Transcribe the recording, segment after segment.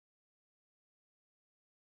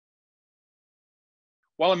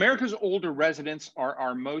While America's older residents are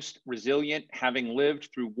our most resilient, having lived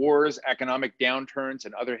through wars, economic downturns,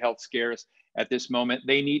 and other health scares at this moment,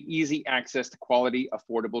 they need easy access to quality,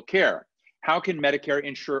 affordable care. How can Medicare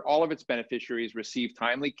ensure all of its beneficiaries receive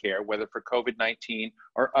timely care, whether for COVID-19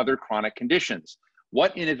 or other chronic conditions?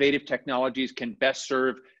 What innovative technologies can best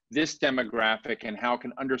serve this demographic, and how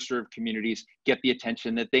can underserved communities get the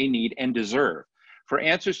attention that they need and deserve? For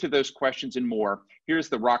answers to those questions and more, here's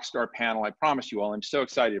the rockstar panel. I promise you all, I'm so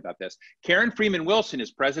excited about this. Karen Freeman-Wilson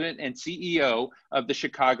is president and CEO of the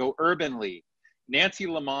Chicago Urban League. Nancy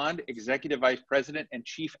LeaMond, executive vice president and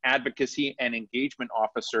chief advocacy and engagement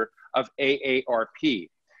officer of AARP.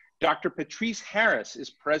 Dr. Patrice Harris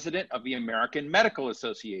is president of the American Medical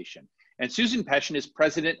Association. And Susan Peschin is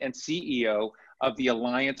president and CEO of the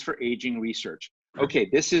Alliance for Aging Research. Okay,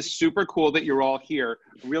 this is super cool that you're all here.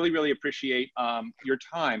 Really, really appreciate your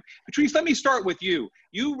time. Patrice, let me start with you.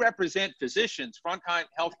 You represent physicians, frontline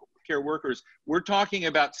healthcare workers. We're talking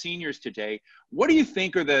about seniors today. What do you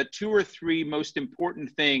think are the 2 or 3 most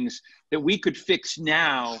important things that we could fix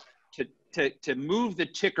now to move the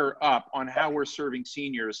ticker up on how we're serving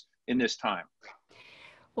seniors in this time?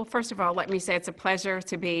 Well, first of all, let me say it's a pleasure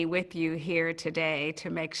to be with you here today to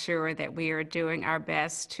make sure that we are doing our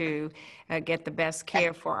best to get the best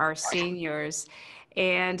care for our seniors.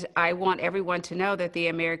 And I want everyone to know that the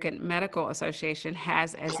American Medical Association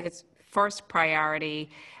has as its first priority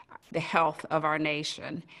the health of our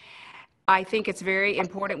nation. I think it's very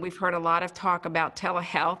important. We've heard a lot of talk about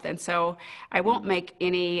telehealth, and so I won't make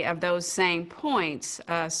any of those same points.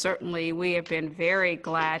 Certainly, we have been very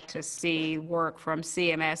glad to see work from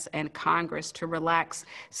CMS and Congress to relax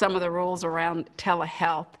some of the rules around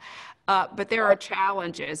telehealth. But there are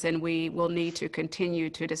challenges, and we will need to continue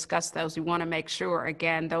to discuss those. We want to make sure,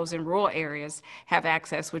 again, those in rural areas have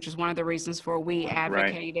access, which is one of the reasons for we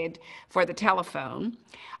advocated for the telephone.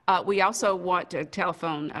 We also want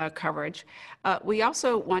telephone coverage. We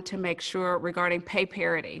also want to make sure regarding pay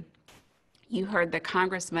parity. You heard the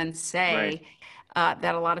congressman say that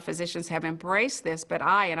a lot of physicians have embraced this, but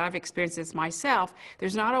I've experienced this myself,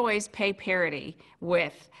 there's not always pay parity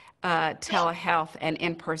with telehealth and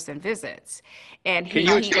in-person visits. And can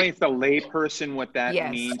you explain to the layperson what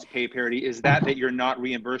that means, pay parity? Is that you're not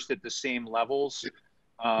reimbursed at the same levels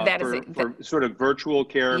for sort of virtual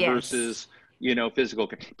care versus physical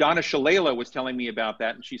care? Donna Shalala was telling me about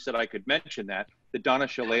that, and she said I could mention that. The Donna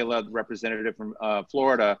Shalala, representative from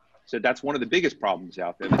Florida, said that's one of the biggest problems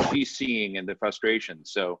out there that she's seeing and the frustration.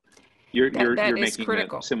 So you're making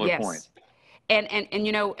critical. A similar point. And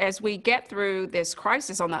as we get through this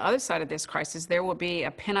crisis, on the other side of this crisis, there will be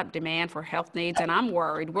a pent-up demand for health needs, and I'm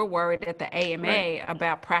worried. We're worried at the AMA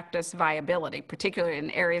about practice viability, particularly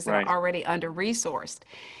in areas that are already under-resourced.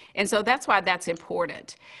 And so that's why that's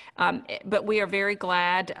important. But we are very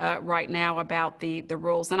glad right now about the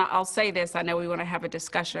rules. And I'll say this, I know we want to have a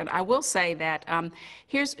discussion. I will say that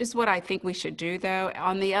here's what I think we should do, though.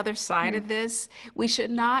 On the other side of this, we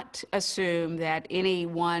should not assume that any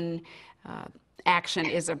one action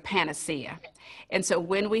is a panacea. And so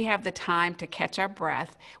when we have the time to catch our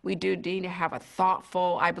breath, we do need to have a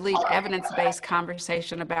thoughtful, I believe, evidence-based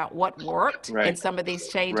conversation about what worked in some of these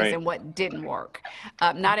changes and what didn't work.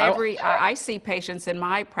 I see patients in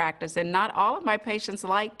my practice, and not all of my patients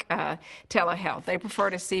like telehealth. They prefer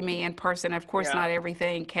to see me in person. Of course, not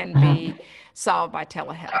everything can be solved by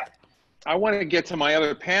telehealth. I want to get to my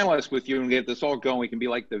other panelists with you and get this all going. We can be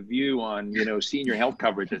like The View on, senior health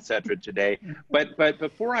coverage, et cetera, today. But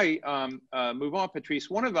before I move on,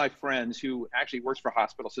 Patrice, one of my friends who actually works for a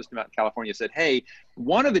hospital system out in California said, hey,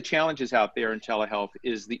 one of the challenges out there in telehealth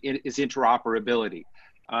is interoperability.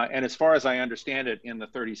 And as far as I understand it, in the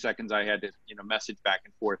 30 seconds I had to, message back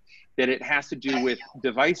and forth, that it has to do with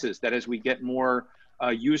devices, that as we get more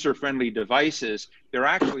user-friendly devices, there are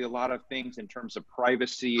actually a lot of things in terms of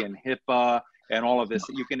privacy and HIPAA and all of this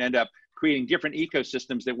that you can end up creating different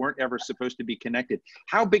ecosystems that weren't ever supposed to be connected.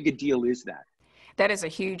 How big a deal is that? That is a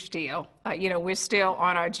huge deal. We're still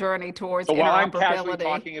on our journey towards interoperability. While I'm casually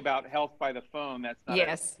talking about health by the phone,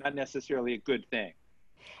 that's not necessarily a good thing.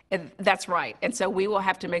 That's right. And so we will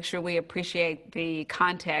have to make sure we appreciate the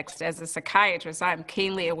context. As a psychiatrist, I'm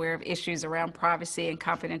keenly aware of issues around privacy and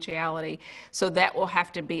confidentiality. So that will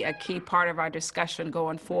have to be a key part of our discussion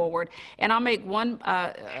going forward. And I'll make one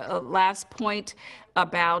last point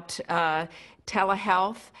about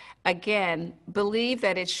telehealth. Again, believe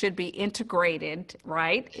that it should be integrated,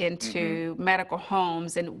 into medical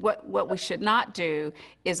homes. And what we should not do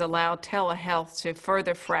is allow telehealth to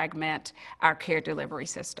further fragment our care delivery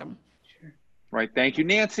system. Right. Thank you,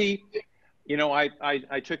 Nancy. You know,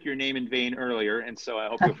 I took your name in vain earlier, and so I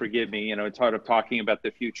hope you'll forgive me. You know, it's hard of talking about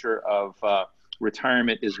the future of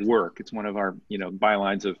retirement is work. It's one of our, you know,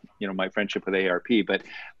 bylines of, you know, my friendship with AARP.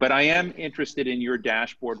 But I am interested in your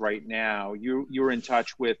dashboard right now. You're in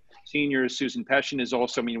touch with seniors. Susan Peschin is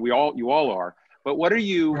also. I mean, you all are. But what are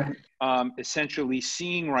you essentially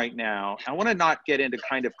seeing right now? I want to not get into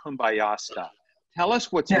kind of kumbaya stuff. Tell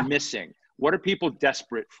us what's missing. What are people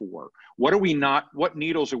desperate for? What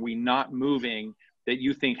needles are we not moving that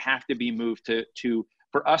you think have to be moved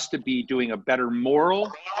for us to be doing a better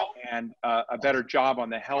moral and a better job on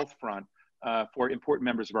the health front for important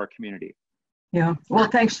members of our community? Yeah, well,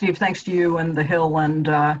 thanks, Steve. Thanks to you and the Hill and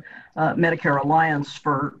Medicare Alliance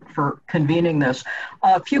for convening this.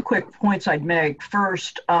 A few quick points I'd make.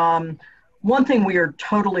 First, one thing we are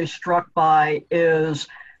totally struck by is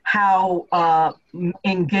how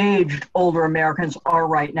engaged older Americans are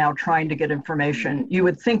right now trying to get information. You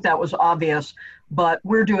would think that was obvious, but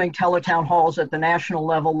we're doing teletown halls at the national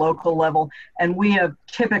level, local level, and we have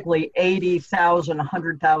typically 80,000,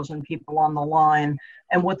 100,000 people on the line.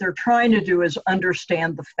 And what they're trying to do is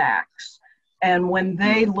understand the facts. And when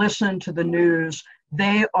they listen to the news,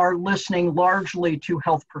 they are listening largely to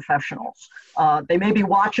health professionals. They may be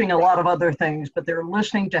watching a lot of other things, but they're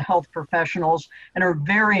listening to health professionals and are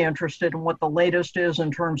very interested in what the latest is in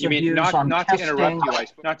terms of views on testing. Not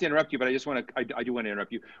to interrupt you, but I just want to, I do want to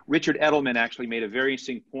interrupt you. Richard Edelman actually made a very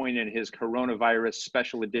interesting point in his coronavirus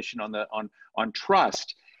special edition on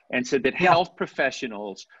trust, and said that health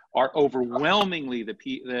professionals are overwhelmingly the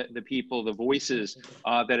people, the voices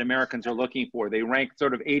that Americans are looking for. They rank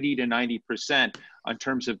sort of 80 to 90% in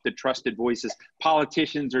terms of the trusted voices.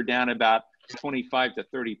 Politicians are down about 25 to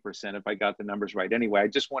 30%, if I got the numbers right. Anyway, I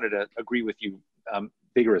just wanted to agree with you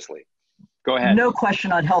vigorously. Go ahead. No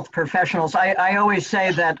question on health professionals. I always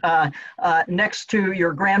say that next to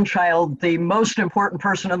your grandchild, the most important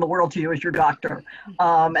person in the world to you is your doctor.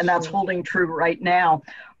 And that's holding true right now.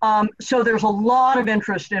 So there's a lot of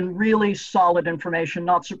interest in really solid information,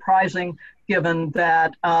 not surprising given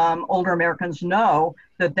that older Americans know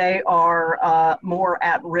that they are more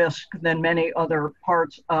at risk than many other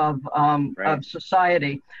parts of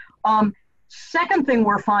society. Second thing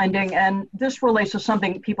we're finding, and this relates to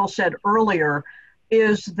something people said earlier,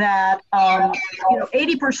 is that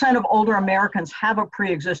 80% of older Americans have a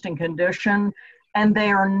pre-existing condition, and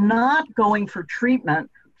they are not going for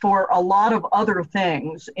treatment for a lot of other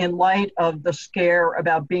things in light of the scare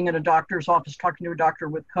about being in a doctor's office, talking to a doctor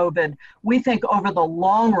with COVID. We think over the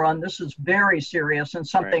long run, this is very serious and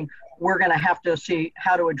something we're going to have to see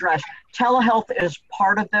how to address. Telehealth is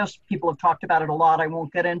part of this. People have talked about it a lot. I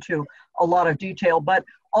won't get into a lot of detail, but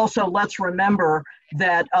also let's remember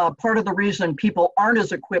that part of the reason people aren't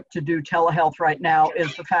as equipped to do telehealth right now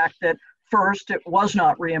is the fact that first, it was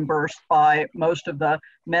not reimbursed by most of the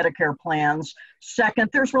Medicare plans. Second,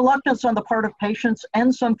 there's reluctance on the part of patients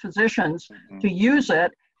and some physicians to use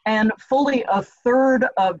it. And fully a third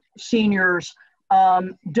of seniors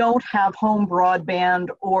don't have home broadband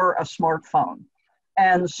or a smartphone.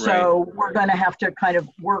 And so we're going to have to kind of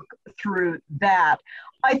work through that.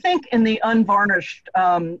 I think in the unvarnished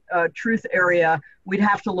truth area, we'd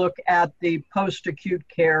have to look at the post-acute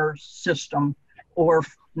care system, or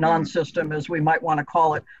non-system, as we might want to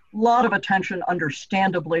call it. A lot of attention,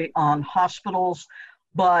 understandably, on hospitals,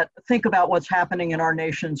 but think about what's happening in our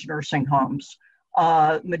nation's nursing homes.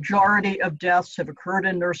 Majority of deaths have occurred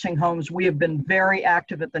in nursing homes. We have been very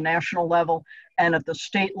active at the national level and at the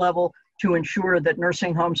state level to ensure that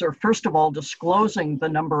nursing homes are, first of all, disclosing the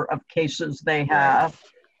number of cases they have.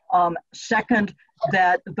 Second,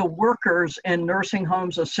 that the workers in nursing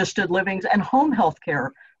homes, assisted livings, and home health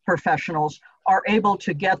care professionals are able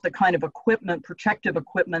to get the kind of equipment, protective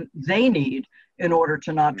equipment they need in order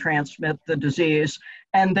to not transmit the disease.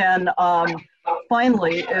 And then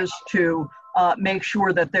finally is to make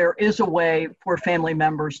sure that there is a way for family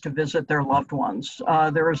members to visit their loved ones.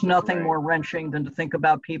 There is nothing more wrenching than to think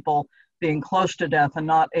about people being close to death and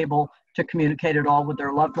not able to communicate at all with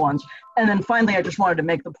their loved ones. And then finally, I just wanted to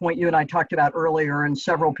make the point you and I talked about earlier and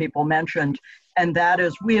several people mentioned, and that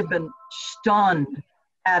is we have been stunned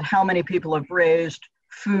at how many people have raised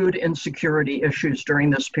food insecurity issues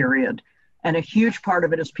during this period. And a huge part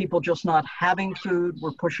of it is people just not having food.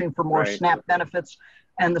 We're pushing for more SNAP benefits.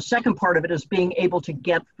 And the second part of it is being able to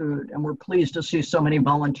get food. And we're pleased to see so many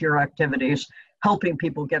volunteer activities helping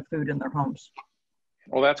people get food in their homes.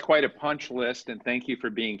 Well, that's quite a punch list, and thank you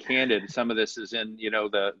for being candid. Some of this is in,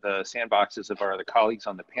 the sandboxes of our other colleagues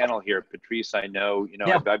on the panel here. Patrice, I know,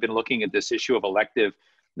 I've been looking at this issue of elective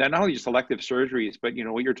Now, not only just elective surgeries, but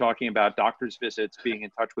what you're talking about, doctor's visits, being in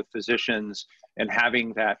touch with physicians, and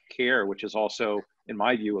having that care, which is also, in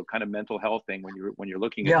my view, a kind of mental health thing when you're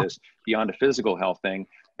looking at this beyond a physical health thing.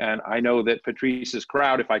 And I know that Patrice's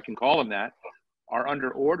crowd, if I can call them that, are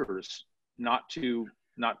under orders not to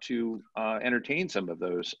entertain some of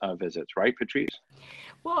those visits, right, Patrice?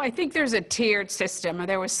 Well, I think there's a tiered system.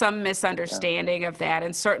 There was some misunderstanding of that,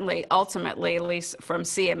 and certainly, ultimately, at least from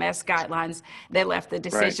CMS guidelines, they left the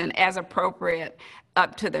decision as appropriate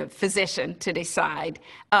up to the physician to decide.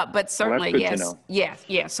 But certainly,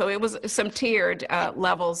 yes. So it was some tiered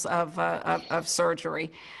levels of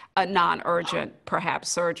surgery. A non-urgent, perhaps,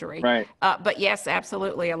 surgery. Right. But yes,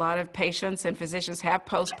 absolutely, a lot of patients and physicians have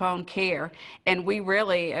postponed care. And we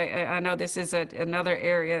really, I know this is another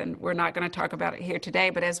area, and we're not going to talk about it here today,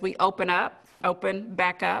 but as we open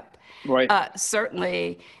back up,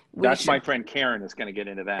 certainly That's my friend Karen is going to get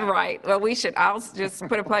into that. Right. Well, I'll just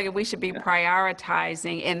put a plug in, we should be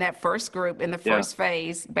prioritizing in that first group, in the first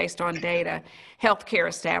phase, based on data, healthcare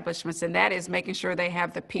establishments, and that is making sure they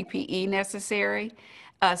have the PPE necessary.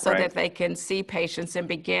 So that they can see patients and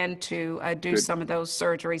begin to do some of those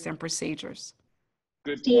surgeries and procedures.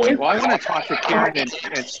 Good point. Well, I want to talk to Karen and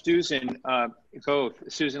Susan both.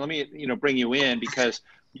 Susan, let me bring you in, because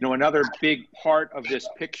another big part of this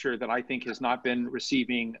picture that I think has not been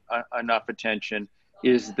receiving enough attention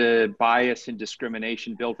is the bias and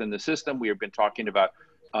discrimination built in the system. We have been talking about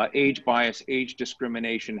age bias, age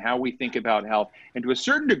discrimination, how we think about health, and to a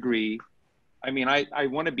certain degree, I mean, I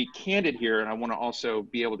want to be candid here, and I want to also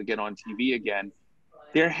be able to get on TV again.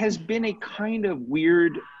 There has been a kind of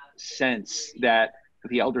weird sense that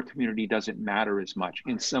the elder community doesn't matter as much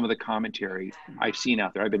in some of the commentary I've seen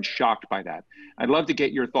out there. I've been shocked by that. I'd love to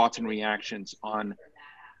get your thoughts and reactions on,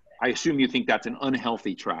 I assume you think that's an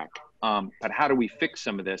unhealthy track, but how do we fix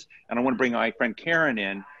some of this? And I want to bring my friend Karen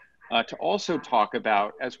in to also talk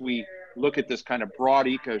about, as we look at this kind of broad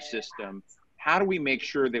ecosystem, how do we make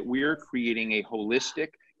sure that we're creating a holistic,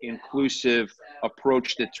 inclusive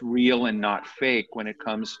approach that's real and not fake when it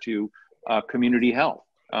comes to community health?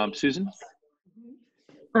 Susan?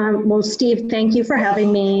 Well, Steve, thank you for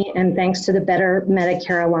having me, and thanks to the Better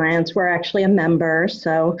Medicare Alliance. We're actually a member,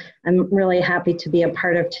 so I'm really happy to be a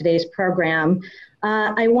part of today's program.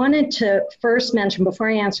 I wanted to first mention,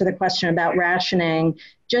 before I answer the question about rationing,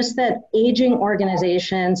 just that aging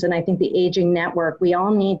organizations, and I think the Aging Network, we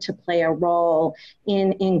all need to play a role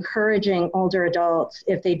in encouraging older adults,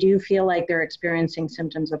 if they do feel like they're experiencing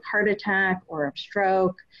symptoms of heart attack or of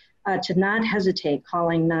stroke, to not hesitate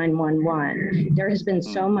calling 911. There has been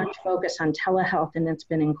so much focus on telehealth, and it's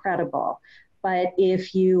been incredible. But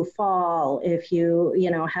if you fall, if you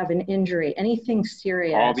have an injury, anything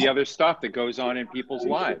serious, all the other stuff that goes on in people's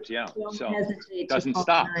lives, so it doesn't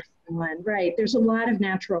stop. Right. There's a lot of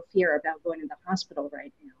natural fear about going to the hospital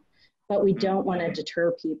right now, but we don't want to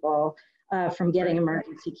deter people from getting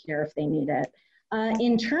emergency care if they need it.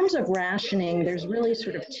 In terms of rationing, there's really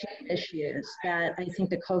sort of two issues that I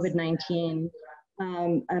think the COVID-19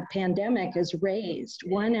 pandemic has raised.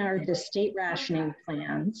 One are the state rationing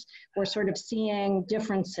plans. We're sort of seeing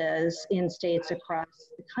differences in states across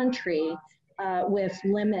the country with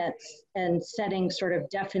limits and setting sort of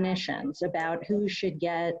definitions about who should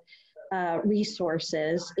get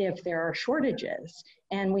resources if there are shortages.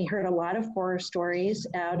 And we heard a lot of horror stories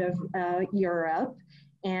out of Europe,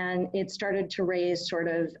 and it started to raise sort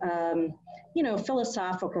of,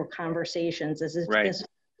 philosophical conversations as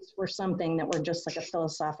were something that were just like a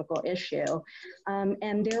philosophical issue.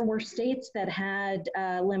 And there were states that had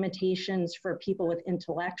limitations for people with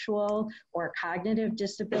intellectual or cognitive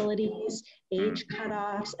disabilities, age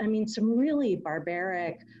cutoffs. I mean, some really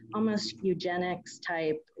barbaric, almost eugenics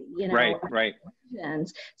type, Right.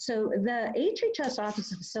 So the HHS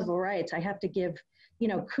Office of Civil Rights, I have to give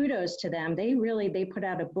kudos to them. They put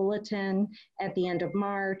out a bulletin at the end of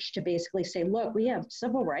March to basically say, look, we have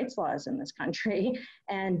civil rights laws in this country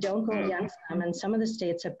and don't go against them. And some of the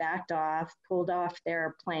states have backed off, pulled off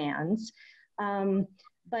their plans. But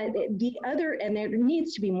there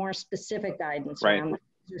needs to be more specific guidance around that.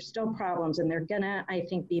 There's still problems, and they're gonna, I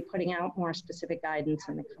think, be putting out more specific guidance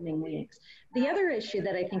in the coming weeks. The other issue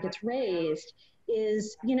that I think it's raised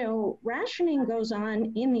is, rationing goes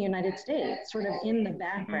on in the United States, sort of in the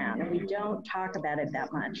background, and we don't talk about it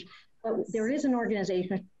that much. But there is an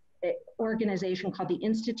organization called the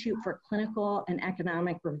Institute for Clinical and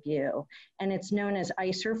Economic Review, and it's known as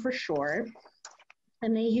ICER for short.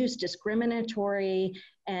 And they use discriminatory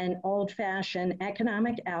and old-fashioned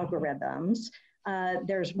economic algorithms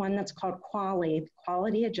There's one that's called QALY,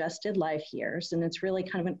 Quality Adjusted Life Years, and it's really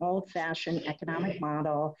kind of an old-fashioned economic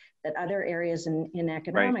model that other areas in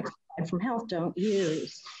economics and from health don't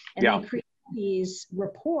use. And they create these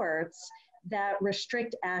reports that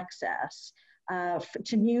restrict access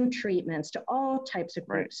to new treatments, to all types of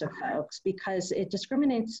groups of folks, because it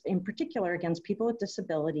discriminates in particular against people with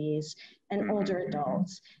disabilities and older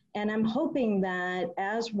adults. And I'm hoping that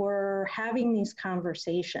as we're having these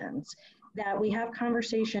conversations, that we have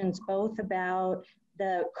conversations both about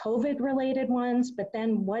the COVID-related ones, but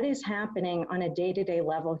then what is happening on a day-to-day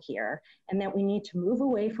level here, and that we need to move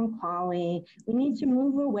away from QALY. We need to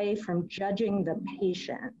move away from judging the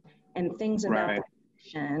patient and things about the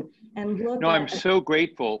patient, and look at— I'm so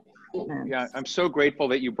grateful. Yeah, I'm so grateful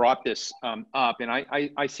that you brought this up, and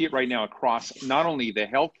I see it right now across not only the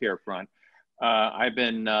healthcare front. I've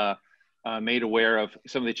been made aware of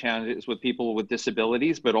some of the challenges with people with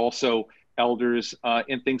disabilities, but also elders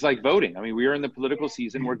in things like voting. I mean, we are in the political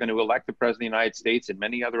season. We're going to elect the President of the United States and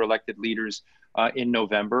many other elected leaders in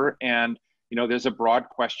November. And, you know, there's a broad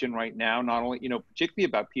question right now, not only, you know, particularly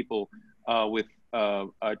about people with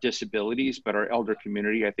disabilities, but our elder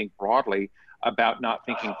community, I think broadly, about not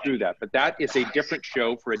thinking through that. But that is a different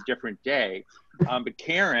show for a different day. But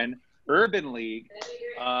Karen, Urban League,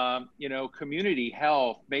 you know, community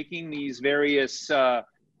health, making these various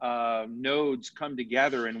nodes come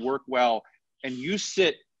together and work well. And you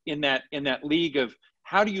sit in that league of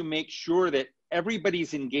how do you make sure that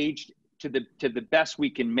everybody's engaged to the best we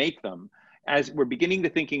can make them, as we're beginning to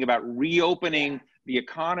thinking about reopening the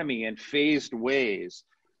economy in phased ways.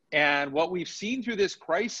 And what we've seen through this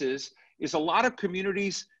crisis is a lot of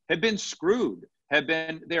communities have been screwed,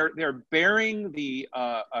 they're bearing the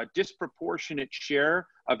disproportionate share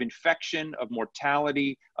of infection, of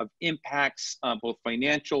mortality, of impacts, both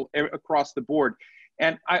financial, across the board.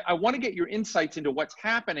 And I want to get your insights into what's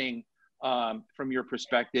happening from your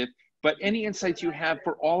perspective, but any insights you have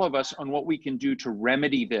for all of us on what we can do to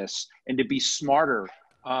remedy this and to be smarter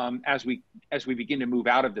as we begin to move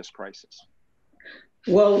out of this crisis.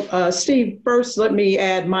 Well, Steve, first let me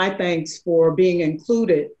add my thanks for being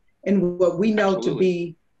included in what we know to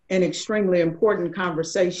be an extremely important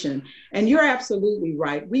conversation. And you're absolutely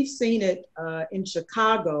right. We've seen it in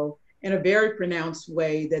Chicago in a very pronounced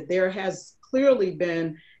way, that there has clearly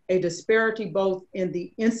been a disparity both in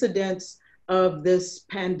the incidence of this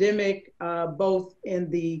pandemic, both in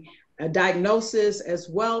the diagnosis as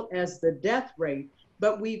well as the death rate.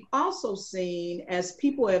 But we've also seen, as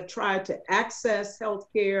people have tried to access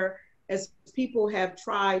healthcare, as people have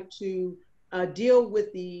tried to deal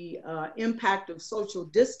with the impact of social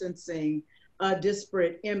distancing,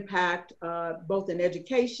 disparate impact, both in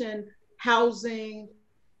education, housing,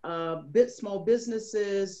 small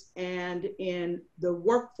businesses, and in the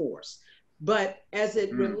workforce. But as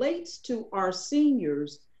it relates to our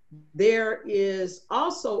seniors, there is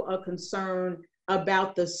also a concern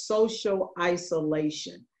about the social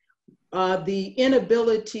isolation, the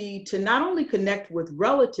inability to not only connect with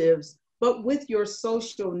relatives, but with your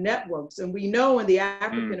social networks. And we know in the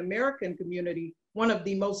African American community, one of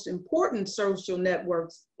the most important social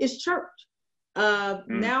networks is church.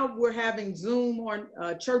 Now we're having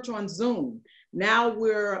church on Zoom. Now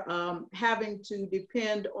we're having to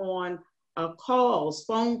depend on calls,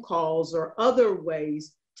 phone calls, or other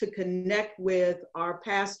ways to connect with our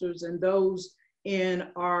pastors and those in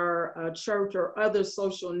our church or other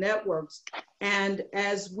social networks. And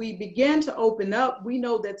as we begin to open up, we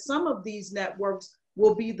know that some of these networks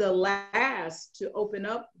will be the last to open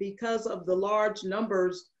up because of the large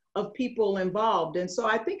numbers of people involved. And so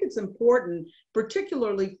I think it's important,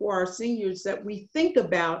 particularly for our seniors, that we think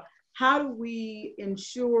about how do we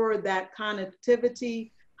ensure that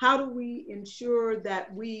connectivity? How do we ensure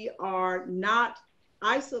that we are not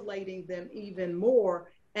isolating them even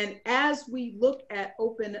more? And as we look at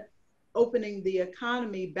opening the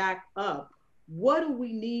economy back up, what do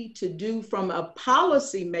we need to do from a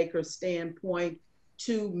policymaker standpoint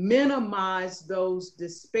to minimize those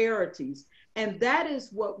disparities? And that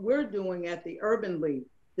is what we're doing at the Urban League.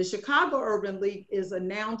 The Chicago Urban League is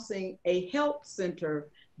announcing a health center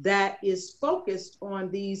that is focused on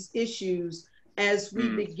these issues as we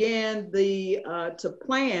begin to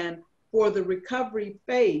plan for the recovery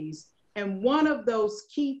phase. And one of those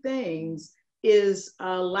key things is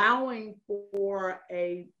allowing for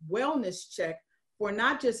a wellness check for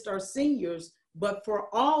not just our seniors, but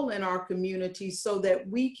for all in our community, so that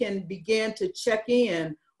we can begin to check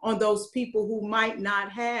in on those people who might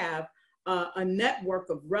not have a network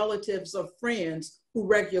of relatives or friends who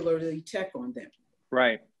regularly check on them.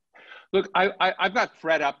 Right. Look, I've got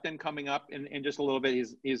Fred Upton coming up in just a little bit.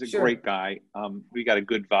 He's a Sure. great guy. We got a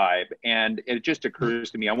good vibe, and it just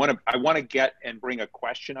occurs to me I want to get and bring a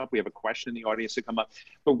question up. We have a question in the audience to come up,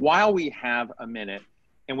 but while we have a minute,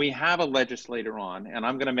 and we have a legislator on, and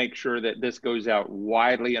I'm going to make sure that this goes out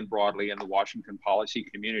widely and broadly in the Washington policy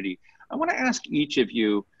community. I want to ask each of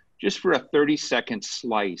you just for a 30-second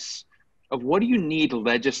slice of what do you need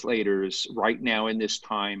legislators right now in this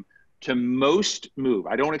time to most move.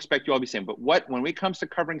 I don't expect you all to be saying, but when it comes to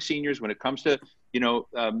covering seniors, when it comes to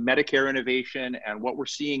Medicare innovation and what we're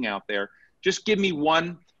seeing out there, just give me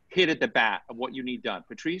one hit at the bat of what you need done.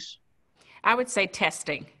 Patrice? I would say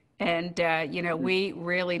testing. And, we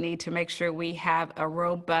really need to make sure we have a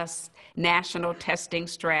robust national testing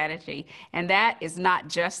strategy. And that is not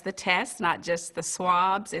just the tests, not just the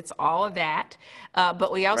swabs, it's all of that.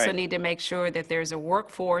 But we also need to make sure that there's a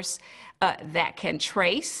workforce that can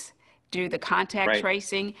trace, do the contact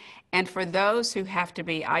tracing. And for those who have to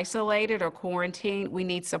be isolated or quarantined, we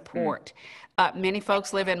need support. Many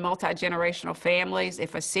folks live in multi-generational families.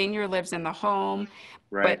 If a senior lives in the home,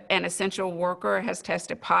 but an essential worker has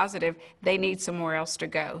tested positive, they need somewhere else to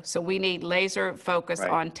go. So we need laser focus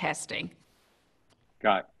on testing.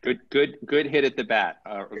 Got it. Good hit at the bat,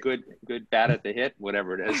 or good bat at the hit,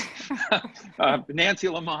 whatever it is. Nancy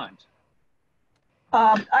LeaMond.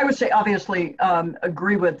 I would say obviously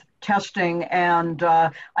agree with testing, and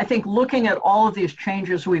I think looking at all of these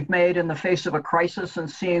changes we've made in the face of a crisis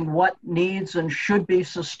and seeing what needs and should be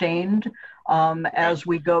sustained as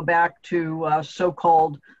we go back to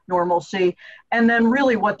so-called normalcy. And then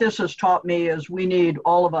really what this has taught me is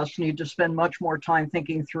all of us need to spend much more time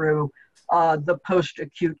thinking through the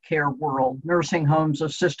post-acute care world, nursing homes,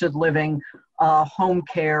 assisted living, home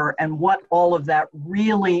care, and what all of that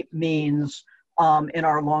really means in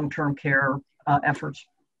our long-term care efforts.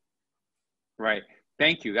 Right.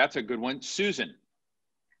 Thank you. That's a good one. Susan.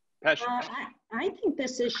 Peschin. I think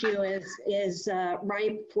this issue is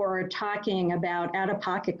ripe for talking about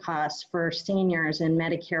out-of-pocket costs for seniors in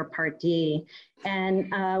Medicare Part D. And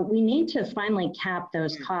we need to finally cap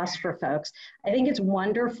those costs for folks. I think it's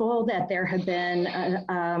wonderful that there have been,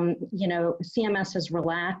 CMS has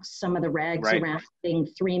relaxed some of the regs around getting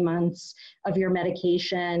 3 months of your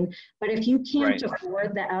medication. But if you can't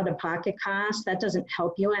afford the out-of-pocket costs, that doesn't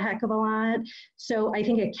help you a heck of a lot. So I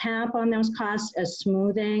think a cap on those costs, a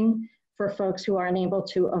smoothing for folks who aren't able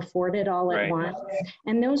to afford it all at once.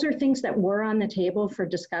 And those are things that were on the table for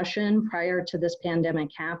discussion prior to this pandemic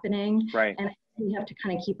happening. And we have to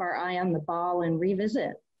kind of keep our eye on the ball and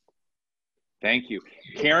revisit. Thank you.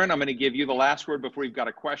 Karen, I'm going to give you the last word before we've got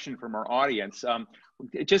a question from our audience.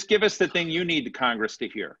 Just give us the thing you need the Congress to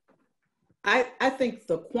hear. I think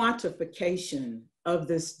the quantification of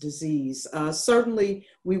this disease, certainly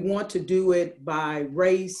we want to do it by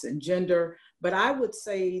race and gender, but I would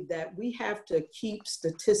say that we have to keep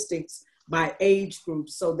statistics by age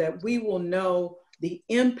groups so that we will know the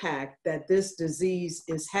impact that this disease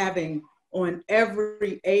is having on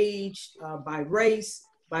every age, by race,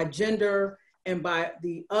 by gender, and by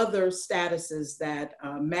the other statuses that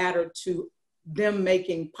matter to them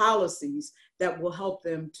making policies that will help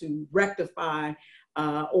them to rectify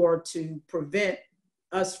or to prevent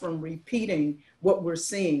us from repeating what we're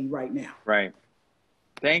seeing right now. Right.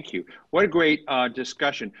 Thank you. What a great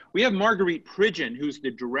discussion. We have Marguerite Pridgeon, who's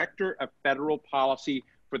the Director of Federal Policy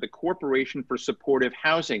for the Corporation for Supportive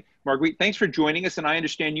Housing. Marguerite, thanks for joining us, and I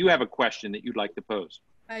understand you have a question that you'd like to pose.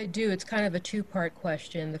 I do. It's kind of a two-part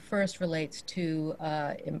question. The first relates to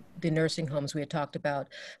the nursing homes we had talked about.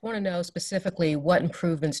 I want to know specifically what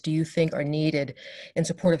improvements do you think are needed in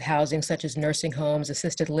supportive housing, such as nursing homes,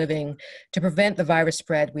 assisted living, to prevent the virus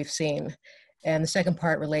spread we've seen? And the second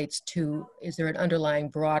part relates to, is there an underlying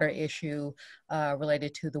broader issue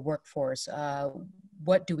related to the workforce?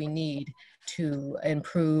 What do we need to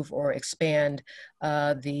improve or expand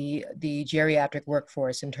the geriatric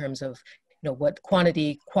workforce in terms of what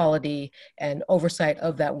quantity, quality, and oversight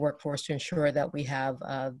of that workforce to ensure that we have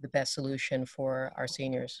the best solution for our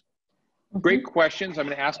seniors? Great questions. I'm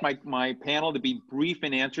going to ask my panel to be brief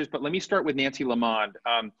in answers, but let me start with Nancy LeaMond.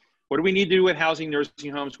 What do we need to do with housing,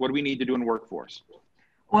 nursing homes? What do we need to do in workforce?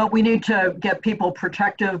 Well, we need to get people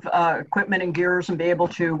protective equipment and gears and be able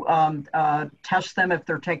to test them if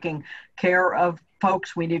they're taking care of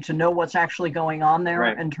folks. We need to know what's actually going on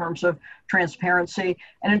there in terms of transparency.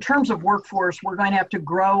 And in terms of workforce, we're going to have to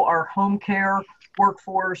grow our home care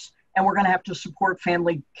workforce, and we're going to have to support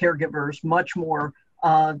family caregivers much more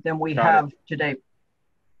than we have today.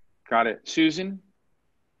 Got it. Susan?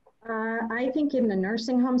 I think in the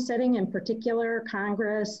nursing home setting in particular,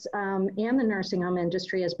 Congress and the nursing home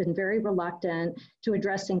industry has been very reluctant to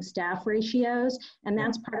addressing staff ratios, and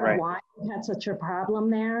that's part of why we've had such a problem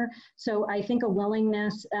there. So I think a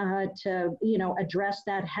willingness to, address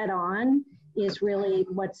that head on is really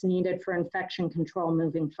what's needed for infection control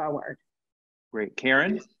moving forward. Great.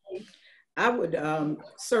 Karen? I would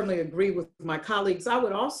certainly agree with my colleagues. I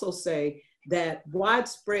would also say that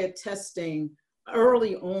widespread testing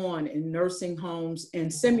early on in nursing homes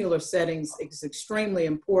and similar settings is extremely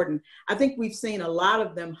important. I think we've seen a lot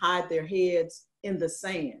of them hide their heads in the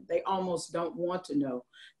sand. They almost don't want to know.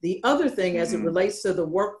 The other thing, as it relates to the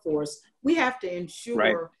workforce, we have to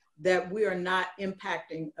ensure that we are not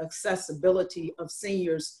impacting accessibility of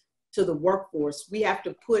seniors to the workforce. We have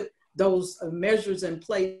to put those measures in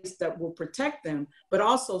place that will protect them, but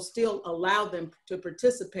also still allow them to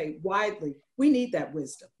participate widely. We need that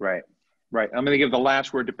wisdom. Right. I'm going to give the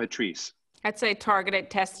last word to Patrice. I'd say targeted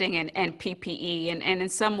testing and PPE, and in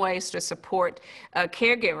some ways to support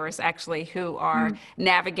caregivers actually who are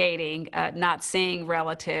navigating not seeing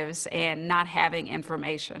relatives and not having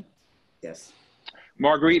information. Yes.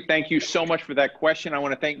 Marguerite, thank you so much for that question. I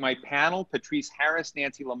want to thank my panel, Patrice Harris,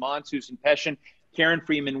 Nancy LeaMond, Susan Peschin, Karen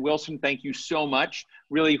Freeman-Wilson. Thank you so much.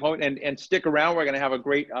 Really hope, and stick around. We're going to have a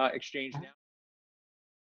great exchange now.